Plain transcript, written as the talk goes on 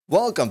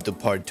Welcome to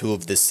part 2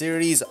 of the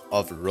series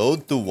of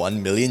Road to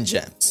 1 Million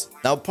Gems.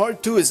 Now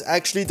part 2 is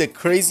actually the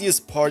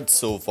craziest part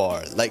so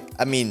far.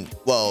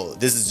 Well,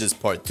 this is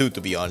just part 2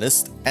 to be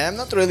honest. And I'm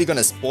not really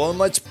gonna spoil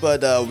much,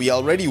 but we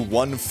already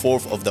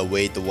 1/4 of the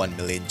way to 1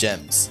 million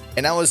gems.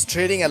 And I was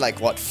trading at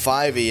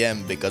 5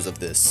 AM because of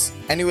this.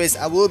 Anyways,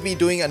 I will be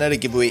doing another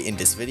giveaway in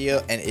this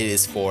video, and it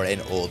is for an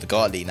old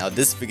godly. Now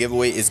this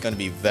giveaway is gonna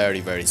be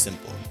very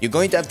simple. You're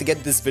going to have to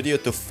get this video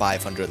to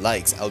 500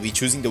 likes. I'll be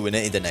choosing the winner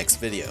in the next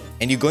video.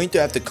 And you're going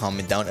to have to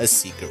comment down a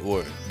secret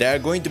word. There are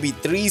going to be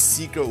 3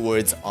 secret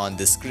words on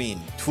the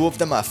screen. 2 of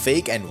them are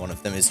fake and 1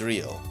 of them is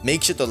real.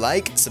 Make sure to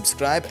like,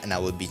 subscribe, and I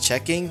will be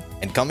checking,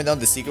 and comment down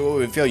the secret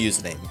word with your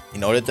username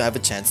in order to have a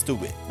chance to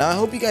win. Now I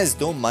hope you guys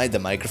don't mind the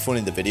microphone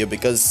in the video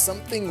because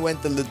something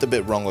went a little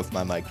bit wrong with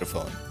my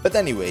microphone. But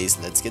anyways,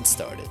 let's get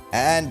started.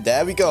 And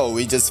there we go.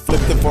 We just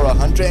flipped it for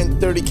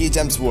 130k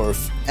gems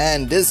worth.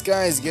 And this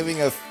guy is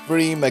giving a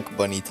free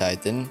McBunny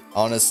Titan.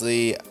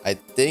 Honestly, I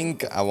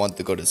think I want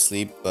to go to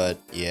sleep, but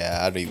yeah,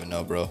 I don't even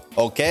know, bro.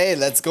 Okay,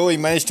 let's go. We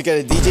managed to get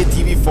a DJ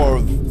TV for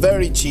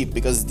very cheap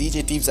because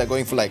DJ TVs are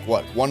going for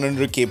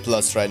 100k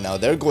plus right now.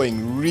 They're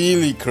going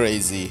really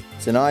crazy.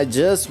 So now I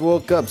just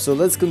woke up, so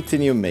let's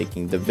continue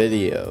making the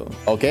video.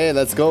 Okay,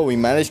 let's go. We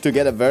managed to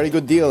get a very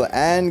good deal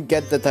and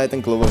get the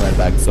Titan Cloverman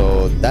back.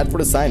 So that for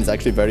the sign is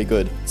actually very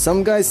good.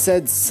 Some guy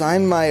said,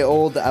 sign my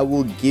old, I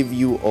will give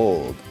you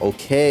old.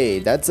 Okay,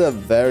 that's a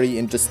very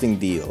interesting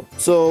deal.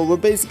 So we're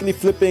basically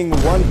flipping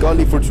 1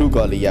 godly for 2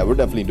 godly. Yeah, we're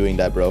definitely doing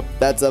that, bro.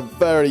 That's a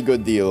very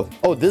good deal.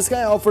 Oh, this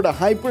guy offered a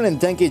hyper and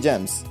 10k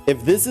gems.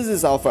 If this is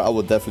his offer, I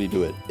will definitely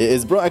do it.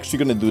 Is bro actually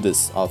gonna do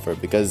this offer?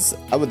 Because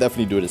I would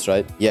definitely do this,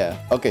 right? Yeah.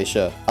 Okay,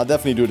 sure. I'll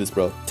definitely do this,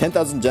 bro.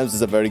 10,000 gems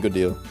is a very good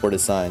deal for the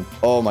sign.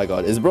 Oh my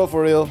god. Is bro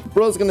for real?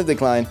 Bro's gonna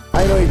decline.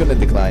 I know you're gonna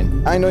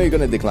decline. I know you're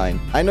gonna decline.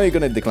 I know you're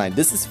gonna decline.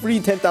 This is free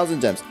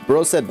 10,000 gems.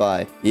 Bro said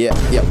bye. Yeah.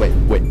 Wait.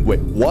 What? Wait,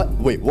 what?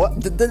 Wait.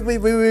 What?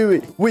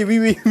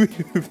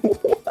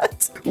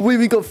 Wait,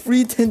 we got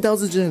free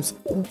 10,000 gems.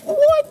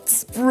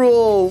 What?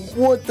 Bro,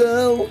 what the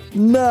hell?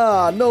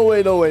 Nah, no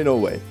way.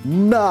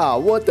 Nah,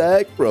 what the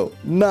heck, bro?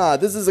 Nah,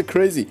 this is a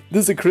crazy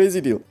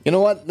deal. You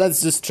know what?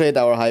 Let's just trade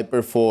our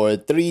hyper for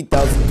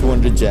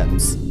 3,200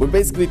 gems. We're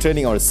basically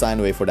trading our sign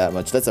away for that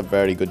much. That's a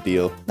very good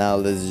deal. Now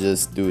let's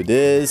just do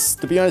this.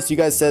 To be honest, you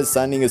guys said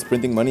signing is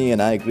printing money,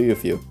 and I agree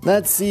with you.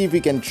 Let's see if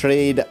we can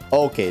trade.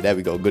 Okay, there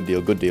we go. Good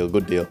deal.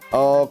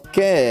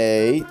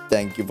 Okay,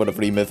 thank you for the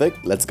free mythic.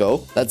 Let's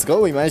go.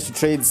 We managed to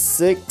trade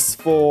 6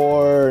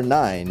 for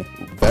 9.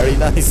 Very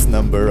nice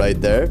number right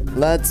there.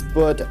 Let's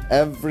put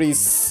every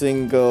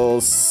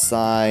single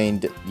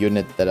signed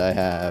unit that I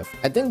have.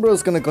 I think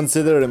bro's gonna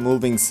consider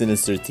removing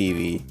Sinister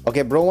TV.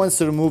 Okay, bro wants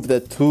to remove the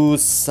 2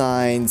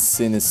 signed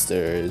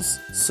Sinisters.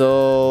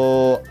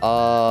 So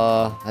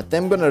I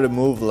think I'm gonna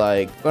remove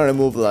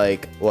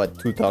what,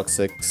 2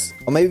 Toxics?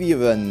 Or maybe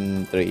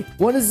even 3.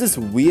 What is this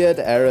weird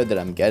error that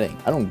I'm getting?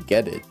 I don't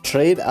get it.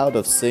 Trade out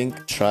of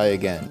sync, try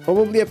again.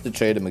 Probably have to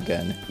trade him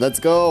again. Let's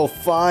go.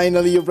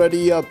 Finally, you're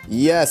ready up.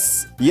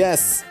 Yes.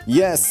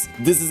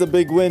 This is a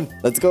big win.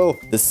 Let's go.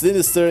 The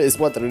Sinister is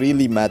what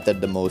really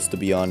mattered the most, to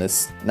be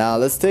honest. Now,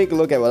 let's take a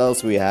look at what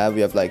else we have.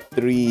 We have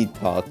 3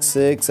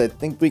 Toxics. I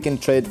think we can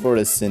trade for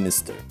a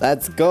Sinister.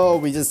 Let's go.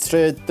 We just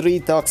traded 3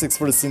 Toxics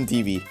for the Sin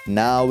TV.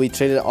 Now, we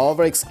traded all of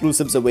our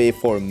exclusives away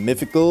for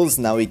Mythicals.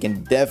 Now, we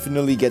can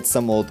definitely get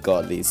some old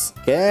godlies.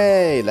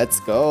 Okay, let's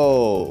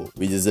go.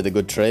 We just did a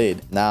good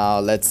trade. Now,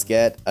 let's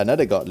get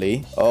another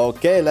godly.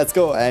 Okay, let's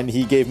go. And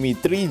he gave me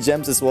 3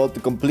 gems as well to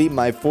complete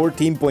my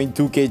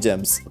 14.2k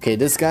gems. Okay,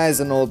 this guy is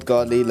an old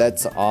godly.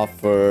 Let's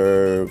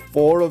offer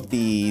 4 of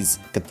these.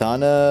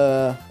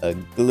 Katana, a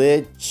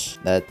glitch.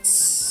 That's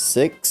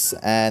 6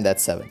 and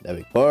that's 7. There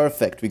we go.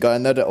 Perfect. We got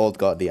another old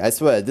godly. I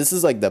swear, this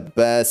is the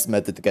best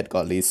method to get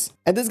godlies.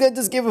 And this guy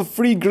just gave a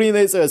free green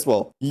laser as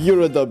well.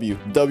 You're a W.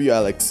 W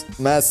Alex.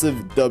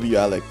 Massive W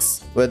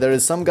Alex. Well, there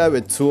is some guy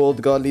with 2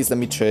 old godlies. Let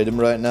me trade him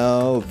right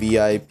now.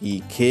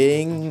 VIP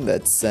King.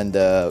 Let's send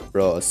a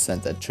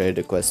trade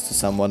request to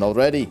someone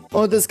already.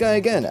 Oh, this guy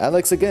again.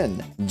 Alex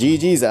again.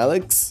 GG's,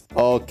 Alex.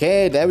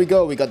 Okay, there we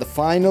go. We got the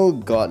final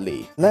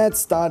godly. Let's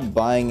start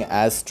buying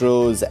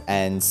Astros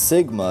and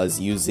Sigmas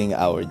using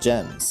our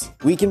gems.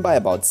 We can buy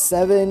about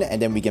 7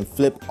 and then we can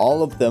flip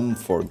all of them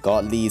for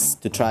godlies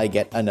to try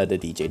get another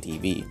DJ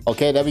TV.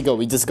 Okay, there we go.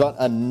 We just got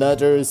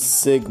another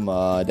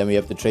Sigma. Then we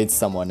have to trade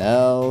someone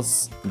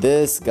else.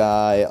 This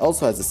guy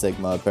also has a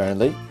Sigma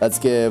apparently. Let's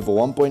give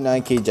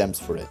 1.9k gems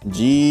for it.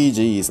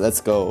 GG's,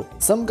 let's go.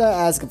 Some guy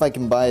asked if I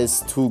can buy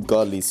his 2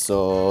 godlies,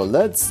 so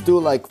let's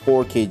do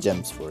 4k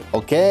gems for it.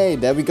 Okay,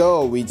 there we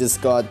go. We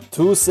just got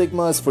 2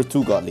 Sigmas for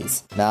 2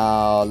 godlies.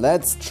 Now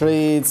let's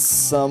trade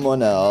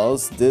someone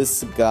else.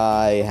 This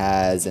guy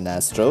has an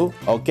Astro.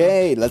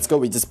 Okay, let's go.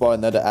 We just bought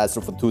another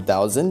Astro for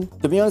 2,000.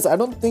 To be honest, I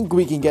don't think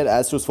we can get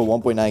Astros for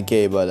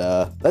 1.9k, but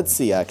let's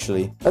see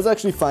actually. Let's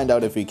actually find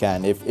out if we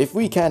can. If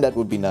we can, that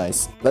would be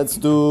nice. Let's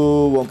do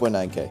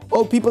 1.9k.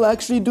 Oh, people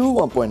actually do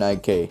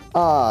 1.9k.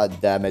 Ah,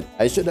 damn it.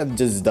 I should have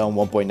just done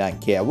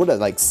 1.9k. I would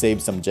have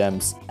saved some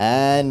gems.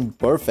 And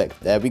perfect.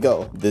 There we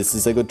go. This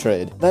is a good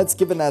trade. Let's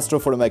give an Astro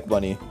for the Mech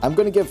Bunny. I'm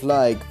gonna give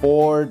like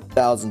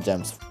 4,000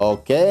 gems.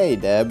 Okay,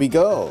 there we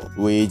go.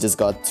 We just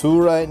got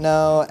 2 right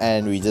now,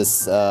 and we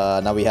just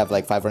now we have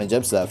like 500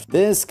 gems left.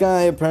 This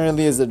guy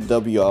apparently is a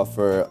W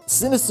offer.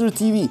 Sinister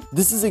TV.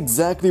 This is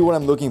exactly what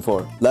I'm looking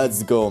for.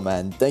 Let's go,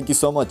 man. Thank you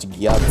so much,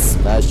 Gyat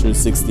Smasher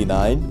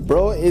 69.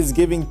 Bro is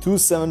giving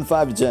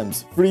 275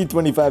 gems. Free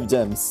 25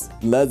 gems.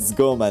 Let's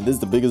go, man. This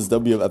is the biggest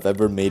W I've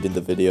ever made in the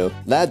video.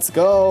 Let's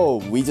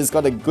go. We just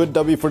got a good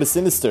W for the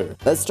Sinister.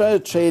 Let's try to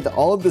trade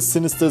all of the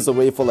Sinisters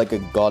away for like a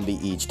godly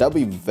each. That'll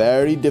be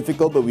very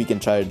difficult, but we can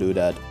try to do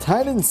that.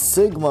 Titan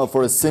Sigma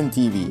for a Sin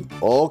TV.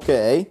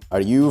 Okay.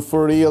 Are you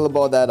for real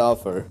about that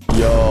offer?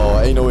 Yo,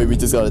 ain't no way we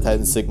just got a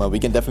Titan Sigma. We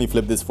can definitely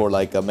flip this for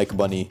like a Mech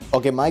Bunny.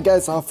 Okay, my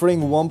guy's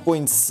offering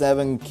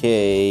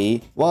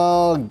 1.7k.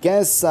 Well,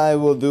 guess I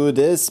will do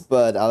this,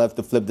 but I'll have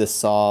to flip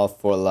this off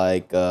for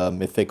like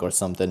Mythic or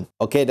something.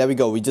 Okay, there we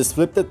go. We just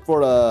flipped it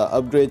for a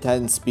upgrade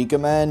Titan Speaker,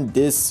 man.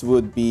 This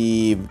would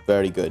be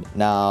very good.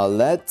 Now,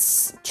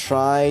 let's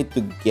try to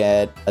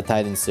get a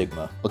Titan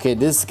Sigma. Okay,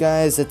 this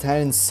guy is a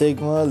Titan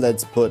Sigma.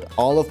 Let's put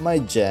all of my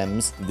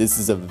gems. This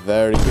is a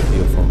very good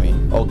deal for me.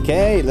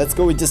 Okay, let's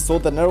go. We just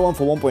sold another one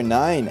for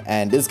 1.9,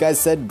 and this guy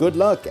said good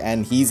luck,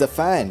 and he's a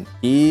fan.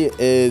 He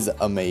is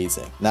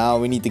amazing. Now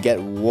we need to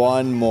get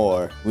one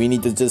more. We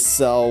need to just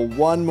sell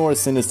one more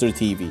Sinister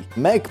TV.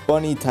 Mech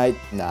Bunny type.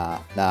 Nah,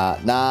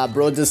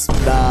 bro.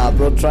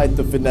 Bro tried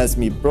to finesse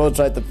me. Bro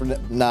tried to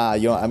nah,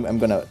 I'm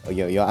gonna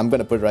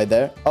put it right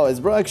there. Oh, is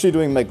bro actually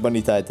doing Mech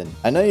Bunny Titan?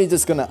 I know you're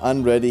just gonna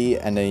unready,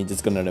 and then you're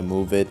just gonna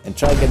remove it and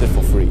try to get it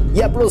for free.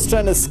 Yeah, bro's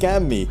trying to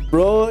scam me.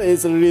 Bro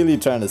is really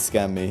trying to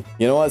scam me.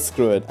 You know what?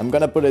 Screw it. I'm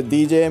gonna put a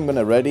DJ. I'm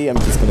gonna ready. I'm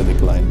just gonna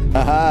decline.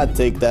 Haha,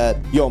 take that.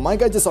 Yo, my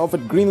guy just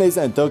offered green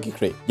laser and turkey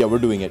crate. Yeah, we're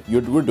doing it.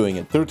 We're doing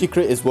it. Turkey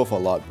crate is worth a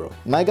lot, bro.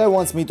 My guy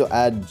wants me to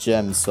add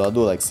gems, so I'll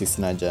do like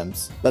 69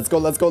 gems. Let's go.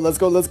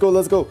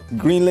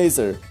 Green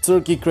laser,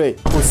 turkey crate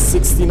for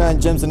 69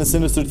 gems and a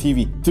Sinister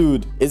TV.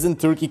 Dude, isn't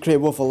turkey crate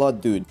worth a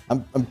lot, dude?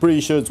 I'm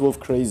pretty sure it's worth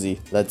crazy.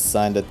 Let's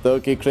sign the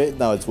turkey crate.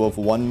 Now it's worth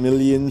 1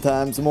 million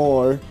times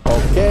more.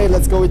 Okay,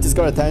 let's go. We just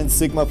got a Titan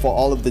Sigma for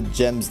all of the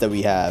gems that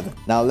we have.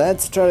 Now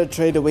let's try to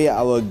trade away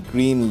our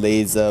green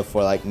laser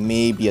for like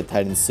maybe a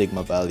Titan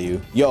Sigma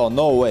value. Yo,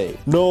 no way.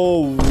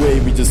 No way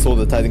we just sold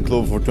a Titan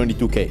Clover for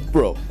 22k.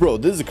 Bro,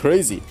 this is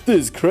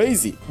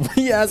crazy.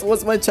 He asked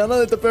what's my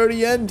channel at the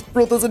very end.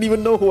 Bro doesn't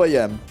even know who I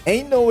am.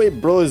 Ain't no way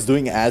bro is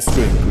doing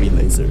Astro and green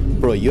laser.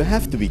 Bro, you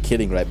have to be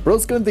kidding, right?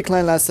 Bro's gonna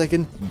decline last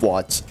second.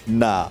 Watch.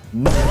 Nah.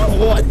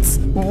 What?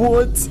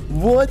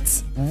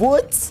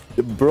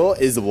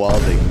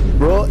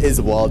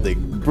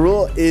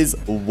 Bro is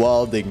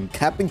wilding.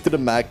 Capping to the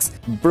max.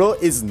 Bro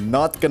is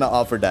not gonna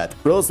offer that.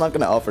 Bro's not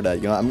gonna offer that.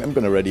 You know, I'm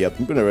gonna ready up.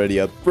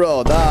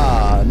 Bro,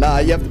 nah.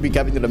 You have to be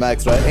capping to the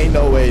max, right? Ain't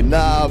no way.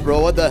 Nah,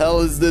 bro. What the hell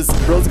is this?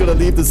 Bro's gonna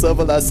leave the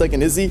server last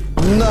second, is he?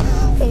 Nah.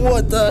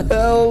 What the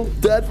hell?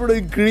 That for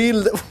the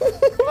green.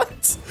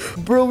 What?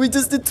 Bro, we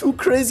just did 2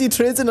 crazy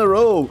trades in a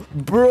row.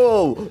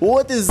 Bro,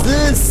 what is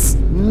this?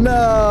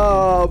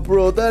 Nah,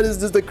 bro, that is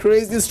just the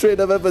craziest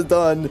trade I've ever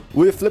done.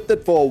 We flipped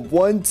it for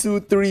 1, 2,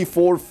 3,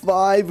 4,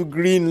 5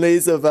 green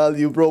laser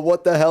value, bro.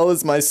 What the hell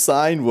is my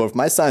sign worth?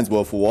 My sign's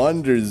worth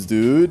wonders,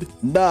 dude.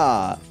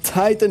 Nah,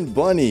 Titan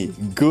Bunny,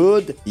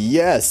 good.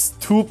 Yes,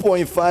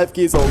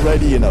 2.5k is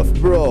already enough,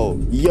 bro.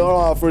 Your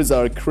offers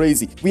are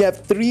crazy. We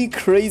have 3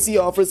 crazy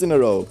offers in a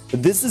row.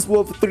 This is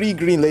worth 3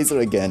 green laser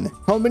again.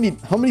 How many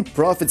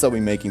profits are we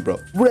making, bro?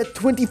 We're at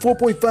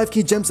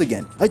 24.5k gems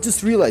again. I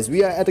just realized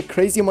we are at a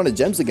crazy amount of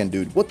gems again,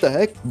 dude. What the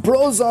heck?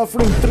 Bro's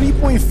offering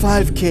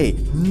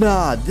 3.5k.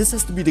 Nah, this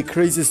has to be the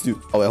craziest, dude.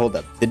 Oh, wait, hold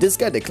up. Did this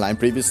guy decline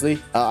previously?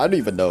 I don't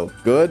even know.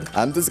 Good?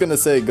 I'm just gonna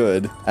say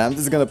good. I'm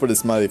just gonna put a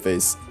smiley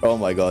face. Oh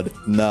my god.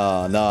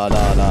 Nah.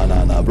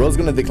 Bro's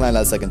gonna decline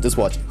last second. Just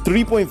watch.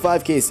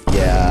 3.5k.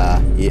 Yeah.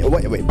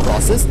 Wait.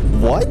 Processed?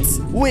 What?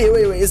 Wait.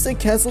 Is it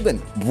canceled then?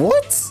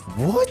 What?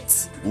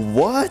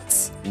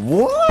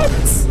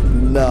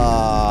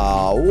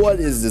 Nah, what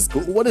is this?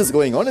 What is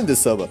going on in this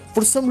server?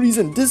 For some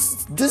reason,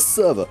 this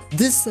server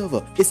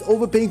is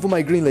overpaying for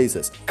my green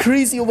lasers.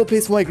 Crazy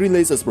overpays for my green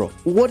lasers, bro.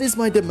 What is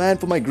my demand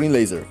for my green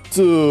laser?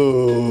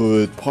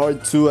 Dude,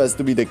 part 2 has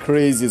to be the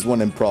craziest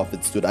one in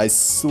profits, dude. I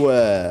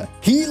swear.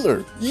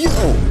 Healer. Yo,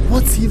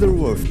 what's healer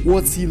worth?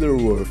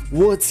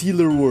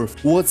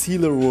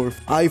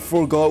 I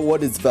forgot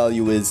what its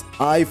value is.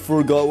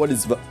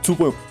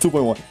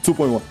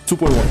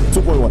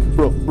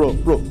 2.1. Bro.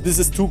 This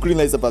is 2 green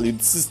laser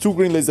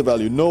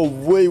value. No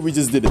way we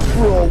just did it.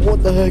 Bro,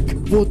 what the heck?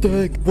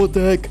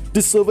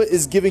 This server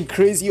is giving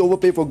crazy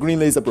overpay for green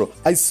laser, bro.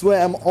 I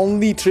swear I'm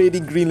only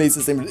trading green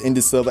lasers in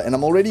this server, and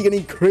I'm already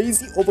getting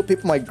crazy overpay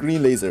for my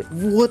green laser.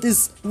 What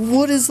is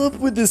up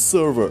with this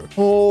server?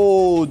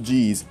 Oh,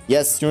 jeez.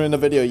 Yes, you're in the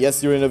video,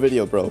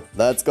 bro.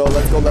 Let's go.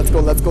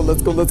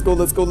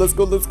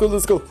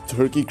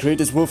 Turkey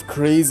crate is worth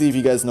crazy if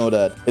you guys know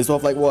that. It's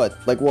worth like what?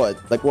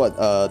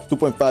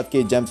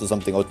 2.5k gems or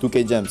something, or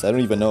 2k gems. I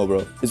don't even know,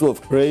 bro. It's He's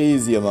worth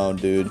crazy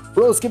amount, dude.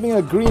 Bro's giving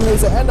a green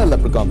laser and a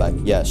leprechaun back.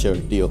 Yeah, sure,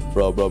 deal.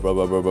 Bro. What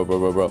the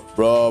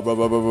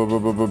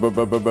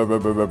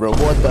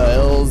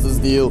hell is this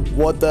deal?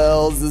 What the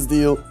hell is this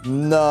deal?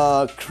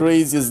 Nah,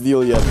 craziest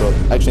deal yet, bro.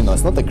 Actually, no,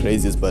 it's not the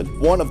craziest, but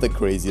one of the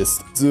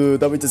craziest.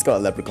 Dude, that we just got a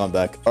leprechaun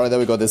back. All right, there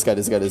we go. This guy.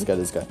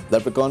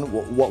 Leprechaun.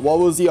 What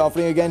was he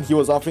offering again? He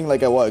was offering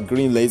like a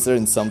green laser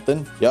and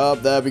something.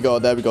 Yup, there we go.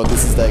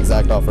 This is the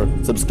exact offer.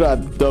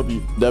 Subscribe,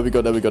 W. There we go.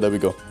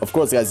 Of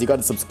course, guys, you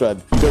gotta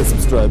subscribe.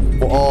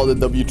 For all the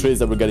W trades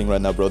that we're getting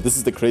right now, bro. This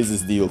is the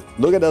craziest deal.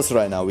 Look at us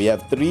right now. We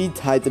have 3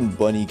 Titan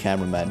Bunny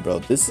cameraman, bro.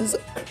 This is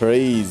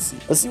crazy.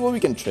 Let's see what we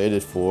can trade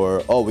it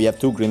for. Oh, we have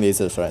 2 green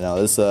lasers right now.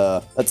 Let's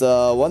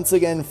once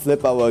again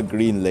flip our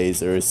green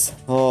lasers.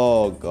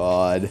 Oh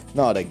god,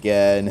 not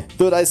again.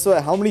 Dude, I swear,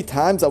 how many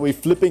times are we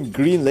flipping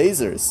green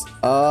lasers?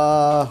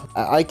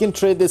 I can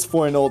trade this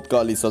for an old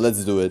godly, so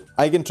let's do it.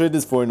 I can trade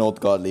this for an old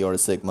godly or a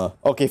Sigma.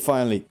 Okay,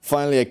 finally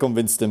I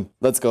convinced him.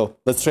 Let's go.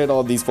 Let's trade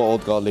all these for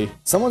old godly.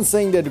 Someone's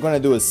saying they're gonna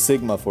do a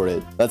Sigma for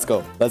it. Let's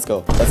go.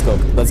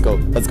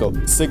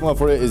 Sigma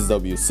for it is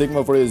W.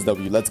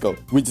 Let's go.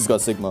 We just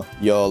got Sigma.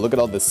 Yo, look at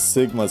all the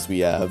Sigmas we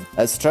have.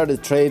 Let's try to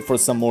trade for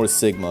some more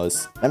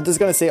Sigmas. I'm just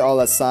gonna say all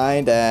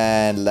assigned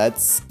and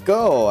let's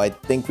go. I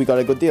think we got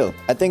a good deal.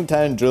 I think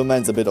Titan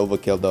Drillman's a bit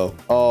overkill though.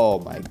 Oh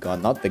my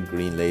god, not the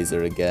green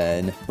laser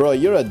again. Bro,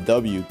 you're a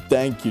W.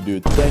 Thank you,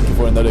 dude. Thank you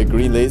for another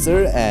green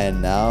laser.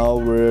 And now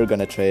we're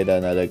gonna trade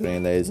another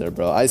green laser,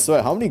 bro. I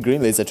swear, how many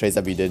green laser trades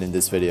have we did in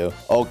this video?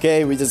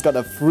 Okay, we just got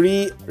a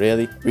free...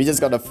 Really? We just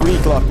got a free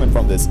Clockman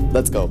from this.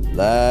 Let's go.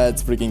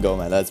 Let's freaking go,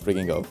 man. Let's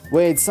freaking go.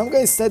 Wait, some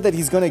guy said that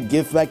he's gonna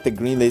give back the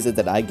green laser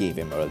that I gave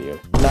him earlier.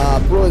 Nah,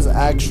 bro is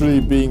actually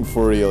being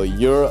for real.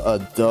 You're a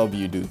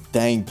W, dude.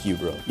 Thank you,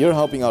 bro. You're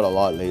helping out a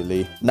lot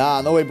lately.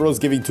 Nah, no way bro's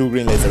giving 2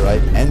 green laser,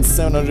 right? And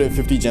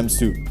 750 gems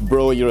too.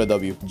 Bro, you're a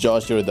W.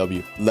 Josh, you're a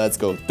W. Let's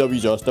go. W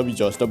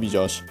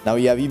Josh. Now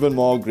we have even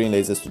more green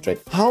lasers to trade.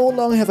 How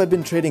long have I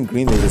been trading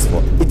green lasers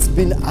for? It's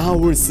been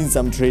hours since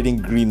I'm trading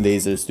green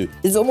lasers, dude.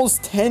 It's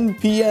almost 10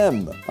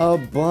 p.m. A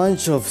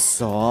bunch of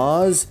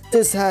saws?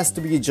 This has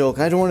to be a joke.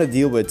 I don't want to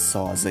deal with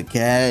saws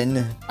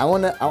again. I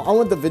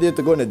want the video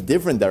to go in a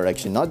different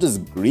direction, not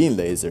just green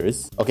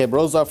lasers. Okay,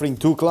 bro's offering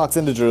 2 clocks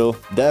in the drill.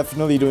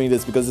 Definitely doing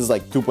this because it's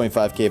like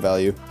 2.5k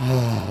value.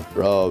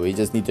 Bro, we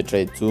just need to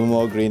trade 2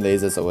 more green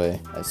lasers away.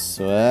 I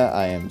swear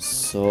I am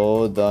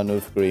so done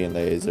with green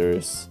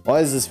lasers. Why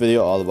is this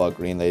video all about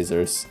green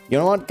lasers? You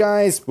know what,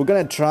 guys? We're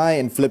gonna try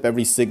and flip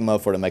every Sigma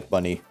for the Mech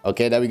Bunny.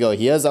 Okay, there we go.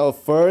 Here's our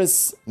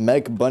first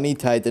Mech Bunny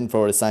Titan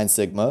for assigned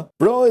Sigma.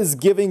 Bro is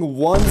giving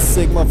 1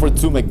 Sigma for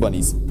 2 Mech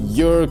Bunnies.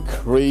 You're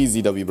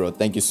crazy, W, bro.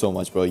 Thank you so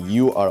much, bro.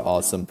 You are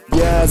awesome.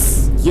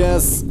 Yes.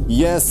 Yes,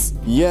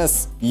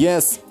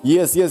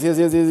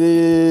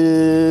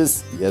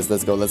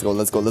 let's go. This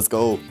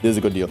is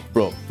a good deal.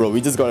 Bro,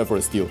 we just got it for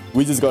a steal.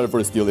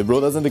 If bro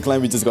doesn't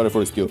decline, we just got it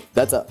for a steal.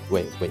 That's a...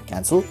 Wait,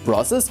 cancel?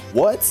 Process?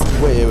 What?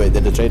 Wait,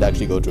 did the trade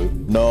actually go through?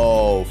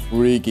 No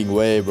freaking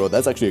way, bro.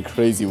 That's actually a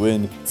crazy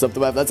win. Sub to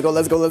map. Let's go.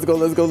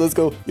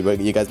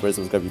 You guys better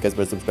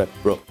subscribe.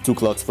 Bro, 2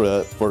 clocks for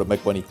the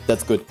Mech Bunny.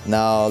 That's good.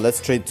 Now, let's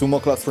trade 2 more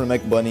clocks for the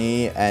Mech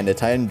Bunny and a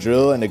Titan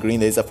Drill and a green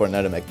laser for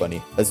another Mech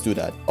Bunny. Let's do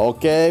that.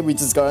 Okay, we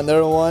just got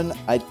another one.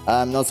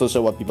 I'm not so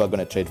sure what people are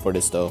gonna trade for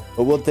this though,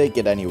 but we'll take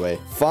it anyway.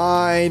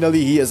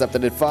 Finally, he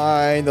accepted it.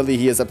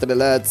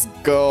 Let's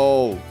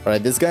go. All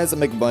right, this guy's a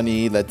Mech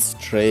Bunny. Let's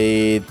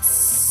trade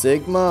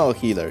Sigma or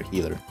healer.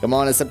 Come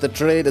on, accept the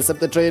trade.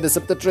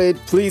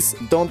 Please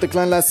don't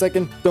decline last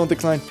second. Don't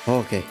decline.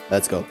 Okay,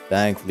 let's go.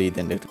 Thankfully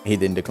he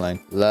didn't decline.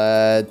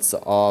 Let's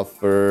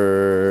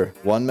offer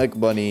 1 Mech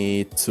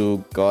Bunny,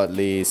 2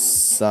 godly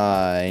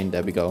sign.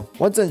 There we go.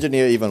 What's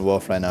engineer even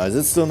worth right now? Is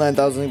it still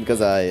 9,000?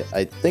 Because I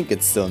think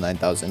it's still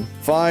 9,000.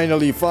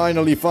 Finally.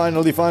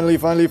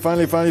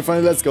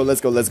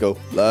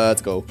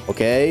 Let's go.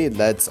 Okay,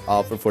 let's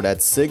offer for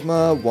that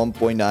Sigma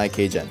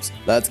 1.9k gems.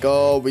 Let's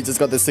go. We just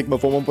got the Sigma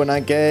for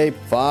 1.9k.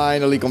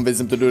 Finally convince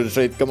him to do the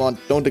trade. Come on,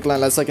 don't decline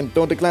last second.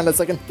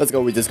 Let's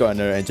go. We just got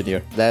another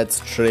engineer. Let's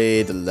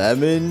trade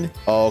Lemon.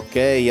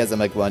 Okay, he has a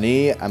Mech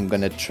Bunny. I'm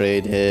gonna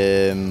trade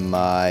him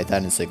my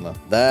Titan Sigma.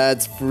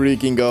 Let's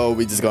freaking go.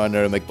 We just got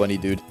another Mech Bunny,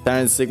 dude.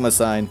 Titan Sigma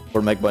sign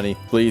for Mech Bunny.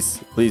 Please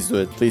do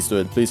it.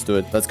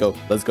 Let's go.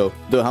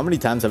 Dude, how many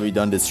times have we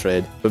done this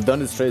trade? We've done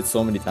this trade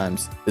so many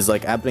times. It's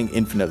like happening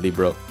infinitely,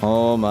 bro.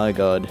 Oh my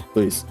god.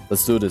 Please,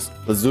 let's do this.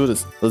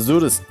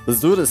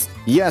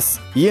 Yes.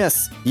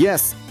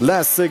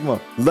 Last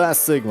Sigma.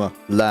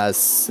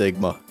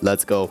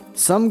 Let's go.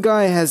 Some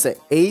guy has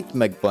 8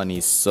 Mech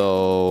Bunnies.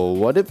 So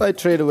what if I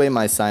trade away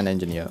my sign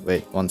engineer?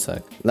 Wait, 1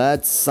 sec.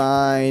 Let's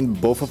sign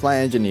both of my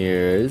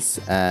engineers.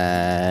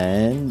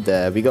 And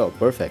there we go.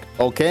 Perfect.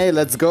 Okay,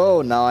 let's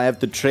go. Now I have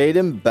to trade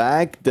him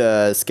back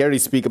the scary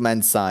speaker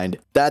man signed.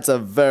 That's a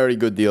very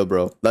good deal,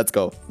 bro. Let's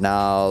go.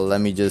 Now, let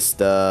me just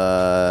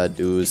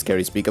do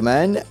scary speaker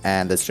man,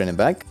 and let's train him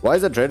back. Why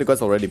is that trade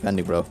request already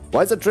pending, bro?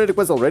 Why is that trade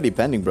request already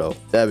pending, bro?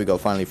 There we go.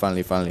 Finally.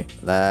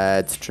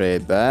 Let's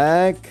trade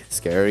back.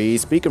 Scary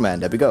speaker man.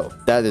 There we go.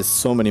 That is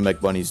so many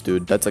mech bunnies,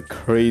 dude. That's a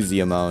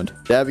crazy amount.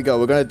 There we go.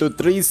 We're gonna do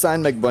 3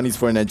 signed mech bunnies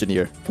for an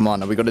engineer. Come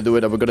on, are we gonna do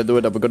it? Are we gonna do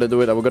it? Are we gonna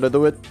do it? Are we gonna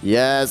do it?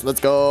 Yes, let's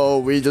go.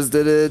 We just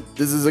did it.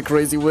 This is a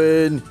crazy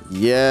win.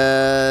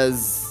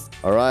 Yes.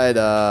 All right,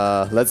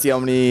 let's see how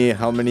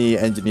many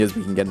engineers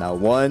we can get now.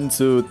 1,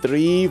 2,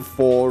 3,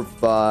 4,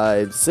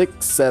 5,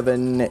 6,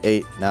 7,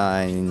 8,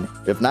 9. We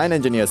have 9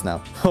 engineers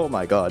now. Oh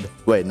my god.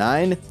 Wait,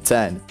 9,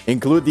 10.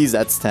 Include these,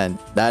 that's 10.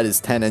 That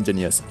is 10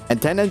 engineers.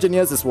 And 10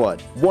 engineers is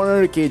what?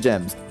 100k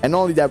gems. And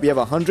not only that, we have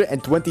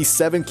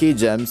 127k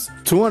gems,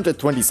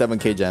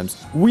 227k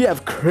gems. We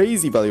have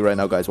crazy value right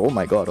now, guys. Oh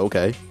my god,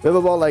 okay. We have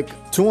about like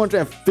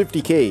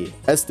 250k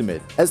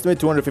estimate. Estimate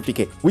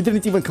 250k. We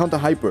didn't even count the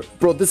hyper.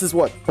 Bro, this is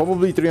what? Probably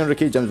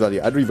 300k gems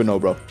value. I don't even know,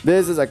 bro.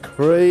 This is a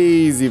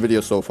crazy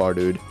video so far,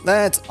 dude.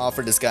 Let's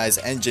offer this guy's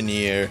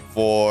engineer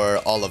for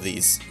all of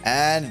these.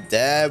 And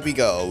there we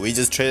go. We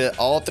just traded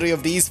all 3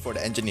 of these for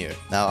the engineer.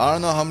 Now, I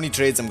don't know how many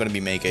trades I'm going to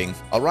be making.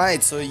 All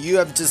right, so you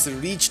have just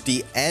reached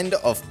the end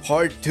of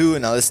part 2.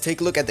 Now, let's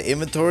take a look at the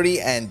inventory.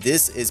 And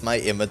this is my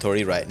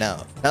inventory right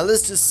now. Now,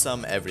 let's just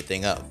sum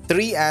everything up.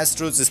 3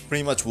 Astros is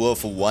pretty much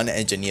worth for 1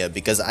 engineer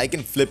because I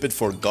can flip it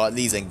for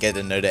godlies and get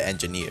another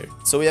engineer.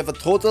 So we have a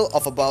total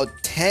of about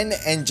 10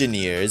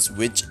 engineers,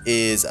 which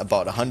is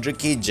about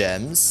 100k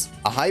gems,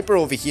 a hyper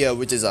over here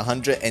which is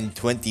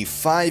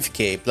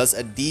 125k, plus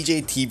a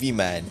DJ TV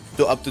man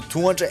to up to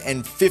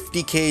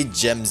 250k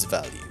gems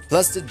value.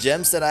 Plus the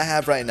gems that I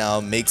have right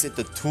now makes it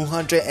to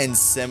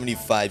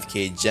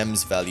 275k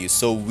gems value,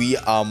 so we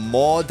are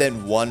more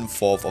than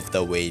 1/4 of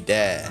the way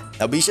there.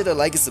 Now be sure to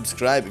like and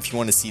subscribe if you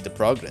want to see the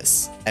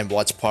progress, and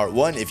watch part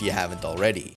 1 if you haven't already.